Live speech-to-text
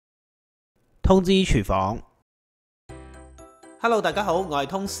通知廚房。Hello， 大家好，我係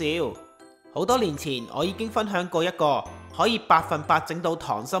通少。好多年前我已經分享過一個可以100%整到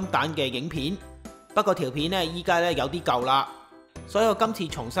溏心蛋嘅影片，不過條片呢依家有啲舊啦，所以我今次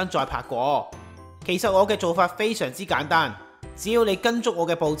重新再拍過。其實我嘅做法非常之簡單，只要你跟足我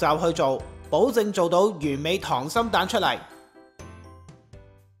嘅步驟去做，保證做到完美溏心蛋出嚟。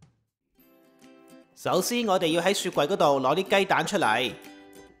首先我哋要喺雪櫃嗰度攞啲雞蛋出嚟，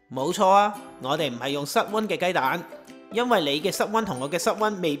冇錯啊，我哋唔係用室溫嘅雞蛋，因為你嘅室溫同我嘅室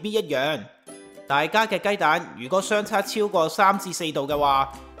溫未必一樣。大家嘅雞蛋如果相差超過3至4度嘅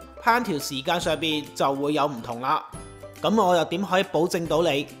話，烹調時間上邊就會有唔同啦。咁我又點可以保證到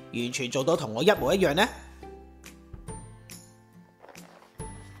你完全做到同我一模一樣呢？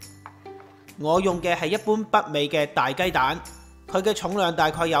我用嘅係一般北美嘅大雞蛋，佢嘅重量大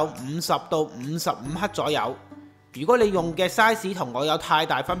概有50到55克左右。如果你用嘅 size 同我有太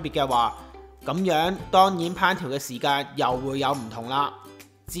大分別嘅話，咁樣當然烹調嘅時間又會有唔同啦。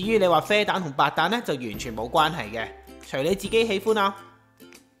至於你話啡蛋同白蛋呢，就完全冇關係嘅，隨你自己喜歡啊。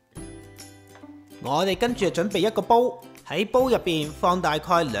我哋跟住就準備一個煲，喺煲入邊放大概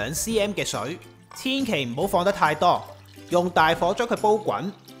2 cm 嘅水，千祈唔好放得太多，用大火將佢煲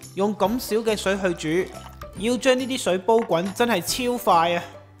滾，用咁少嘅水去煮，要將呢啲水煲滾真係超快啊！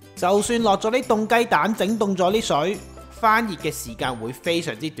就算落咗啲凍雞蛋，整凍咗啲水，翻熱嘅時間會非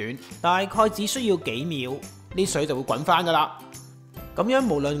常之短，大概只需要幾秒，啲水就會滾翻噶啦。咁樣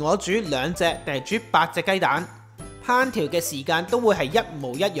無論我煮2隻定係煮8隻雞蛋，烹調嘅時間都會係一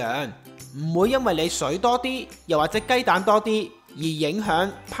模一樣，唔會因為你水多啲，又或者雞蛋多啲而影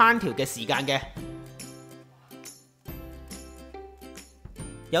響烹調嘅時間嘅。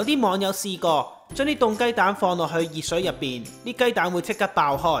有啲網友試過將啲凍雞蛋放落去熱水入邊，啲雞蛋會即刻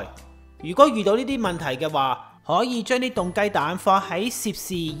爆開。如果遇到呢啲問題嘅話，可以將啲凍雞蛋放喺攝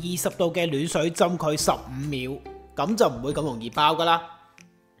氏20度嘅暖水浸佢15秒，咁就唔會咁容易爆噶啦。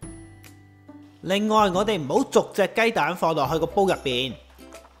另外，我哋唔好逐隻雞蛋放落去個煲入邊，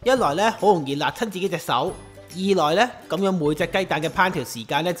一來呢好容易辣親自己隻手，二來呢咁樣每隻雞蛋嘅烹調時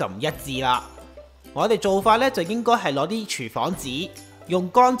間呢就唔一致啦。我哋做法呢就應該係攞啲廚房紙，用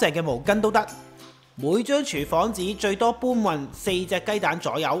乾淨嘅毛巾都得，每張廚房紙最多搬運4隻雞蛋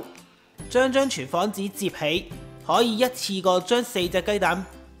左右，將廚房紙摺起，可以一次過將4隻雞蛋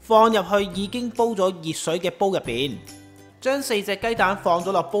放入去已經煲咗熱水嘅煲入邊。將4隻雞蛋放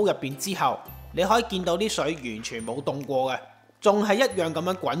咗落煲入邊之後，你可以見到啲水完全冇凍過嘅，仲係一樣咁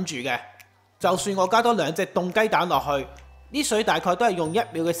樣滾住嘅。就算我加多2隻凍雞蛋落去，啲水大概都係用1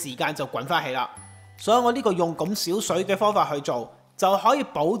秒嘅時間就滾翻起啦。所以我呢個用咁少水嘅方法去做，就可以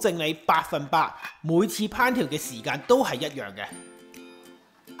保證你100%每次烹調嘅時間都係一樣嘅。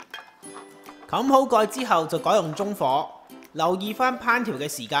冚好蓋之後就改用中火，留意翻烹調嘅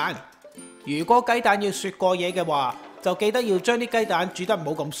時間。如果雞蛋要雪過夜嘅話，就記得要將啲雞蛋煮得唔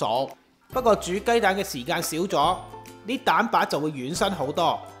好咁熟。不過煮雞蛋嘅時間少咗，啲蛋白就會軟身好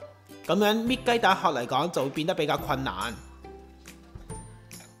多，咁樣搣雞蛋殼嚟講就會變得比較困難。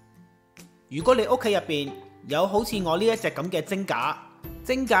如果你屋企入邊有好似我呢一隻咁嘅蒸架，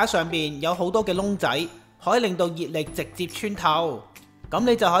蒸架上邊有好多嘅窿仔，可以令到熱力直接穿透，咁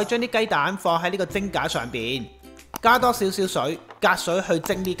你就可以將啲雞蛋放喺呢個蒸架上邊，加多少少水，隔水去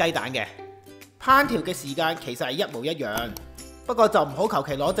蒸啲雞蛋嘅。烹調嘅時間其實係一模一樣，不過就唔好求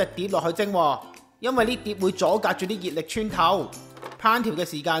其攞隻碟落去蒸，因為呢碟會阻隔住啲熱力穿透，烹調嘅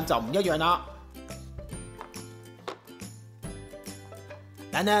時間就唔一樣啦。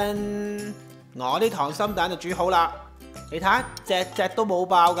等等，我啲溏心蛋就煮好啦，你睇下隻隻都冇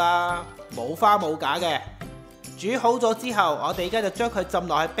爆噶，冇花冇假嘅。煮好咗之後，我哋而家就將佢浸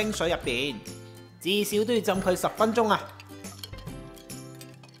落去冰水入邊，至少都要浸佢10分鐘啊。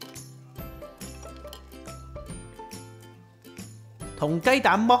同雞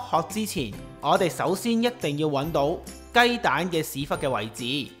蛋剝殼之前，我哋首先一定要揾到雞蛋嘅屎忽嘅位置。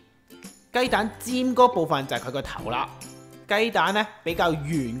雞蛋尖嗰部分就係佢個頭啦，雞蛋呢比較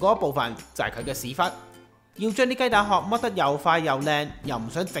圓嗰部分就係佢嘅屎忽。要將啲雞蛋殼剝得又快又靚，又唔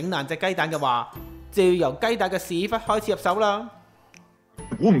想整爛隻雞蛋嘅話，就要由雞蛋嘅屎忽開始入手啦。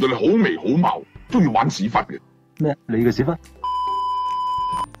估唔到你好眉好貌，中意玩屎忽嘅咩？你嘅屎忽？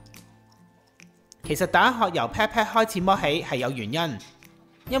其實蛋殼由 pat pat 開始剝起係有原因，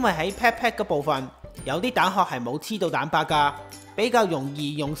因為喺 pat pat 嗰部分有啲蛋殼係冇黐到蛋白噶，比較容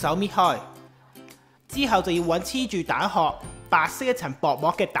易用手搣開。之後就要揾黐住蛋殼白色一層薄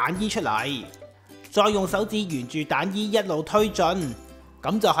膜嘅蛋衣出嚟，再用手指沿住蛋衣一路推進，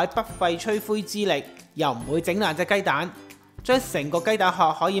咁就可以不費吹灰之力，又唔會整爛隻雞蛋，將成個雞蛋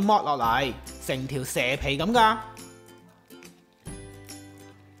殼可以剝落嚟，成條蛇皮咁噶。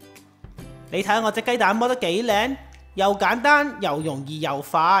你睇下我隻雞蛋剝得幾靚，又簡單又容易又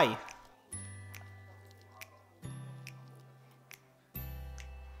快。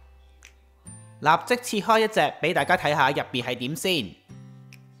立即切開一隻俾大家睇下入邊係點先。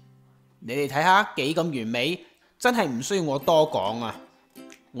你哋睇下幾咁完美，真係唔需要我多講啊！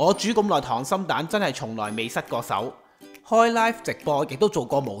我煮咁耐溏心蛋真係從來未失過手，開 live 直播亦都做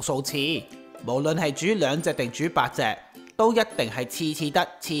過無數次，無論係煮2隻定煮8隻，都一定係次次得，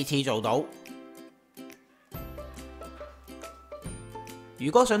次次做到。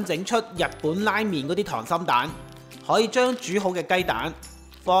如果想整出日本拉麵嗰啲溏心蛋，可以將煮好嘅雞蛋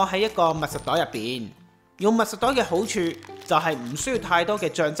放喺一個密實袋入邊。用密實袋嘅好處就係唔需要太多嘅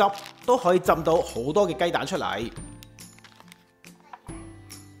醬汁，都可以浸到好多嘅雞蛋出嚟。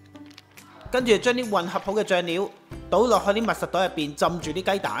跟住將啲混合好嘅醬料倒落去啲密實袋入邊，浸住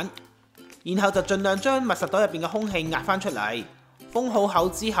啲雞蛋，然後就盡量將密實袋入邊嘅空氣壓翻出嚟。封好口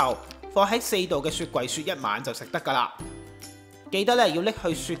之後，放喺4度嘅雪櫃雪一晚就食得噶啦。記得咧要拎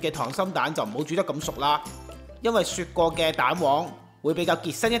去雪嘅溏心蛋就唔好煮得咁熟啦，因為雪過嘅蛋黃會比較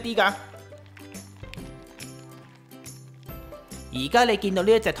結身一啲噶。而家你見到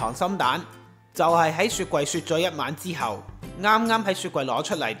呢一隻溏心蛋，就係喺雪櫃雪咗1晚之後，啱啱喺雪櫃攞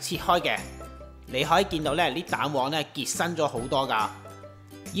出嚟切開嘅。你可以見到呢啲蛋黃咧結身咗好多噶。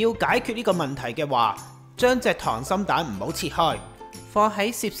要解決呢個問題嘅話，將隻溏心蛋唔好切開，放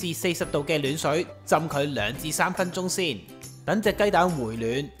喺攝氏40度嘅暖水浸佢2至3分鐘先。等隻雞蛋回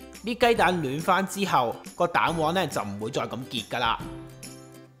暖，啲雞蛋暖翻之後，個蛋黃咧就唔會再咁結噶啦。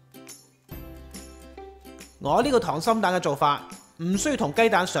我呢個溏心蛋嘅做法，唔需要同雞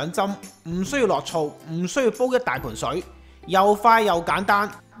蛋上針，唔需要落醋，唔需要煲一大盆水，又快又簡單，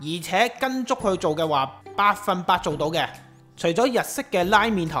而且跟足去做嘅話，100%做到嘅。除咗日式嘅拉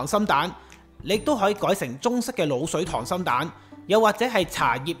麵溏心蛋，你都可以改成中式嘅滷水溏心蛋，又或者係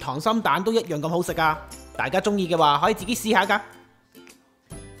茶葉溏心蛋都一樣咁好食啊！大家中意嘅話，可以自己試下噶。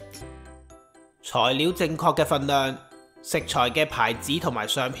材料正確嘅份量、食材嘅牌子同埋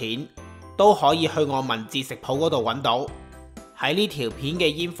相片，都可以去我文字食譜嗰度揾到。喺呢條片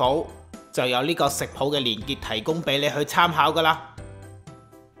嘅煙譜就有呢個食譜嘅連結提供俾你去參考噶啦。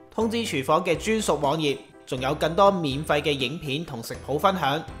通知廚房嘅專屬網頁，仲有更多免費嘅影片同食譜分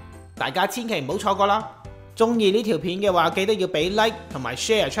享，大家千祈唔好錯過啦！中意呢條片嘅話，記得要俾 like 同埋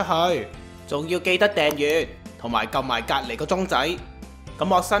share 出去，仲要記得訂閱同埋撳埋隔離個鐘仔，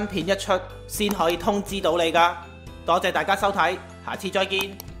咁我新片一出先可以通知到你噶。多謝大家收睇，下次再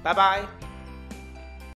見，拜拜。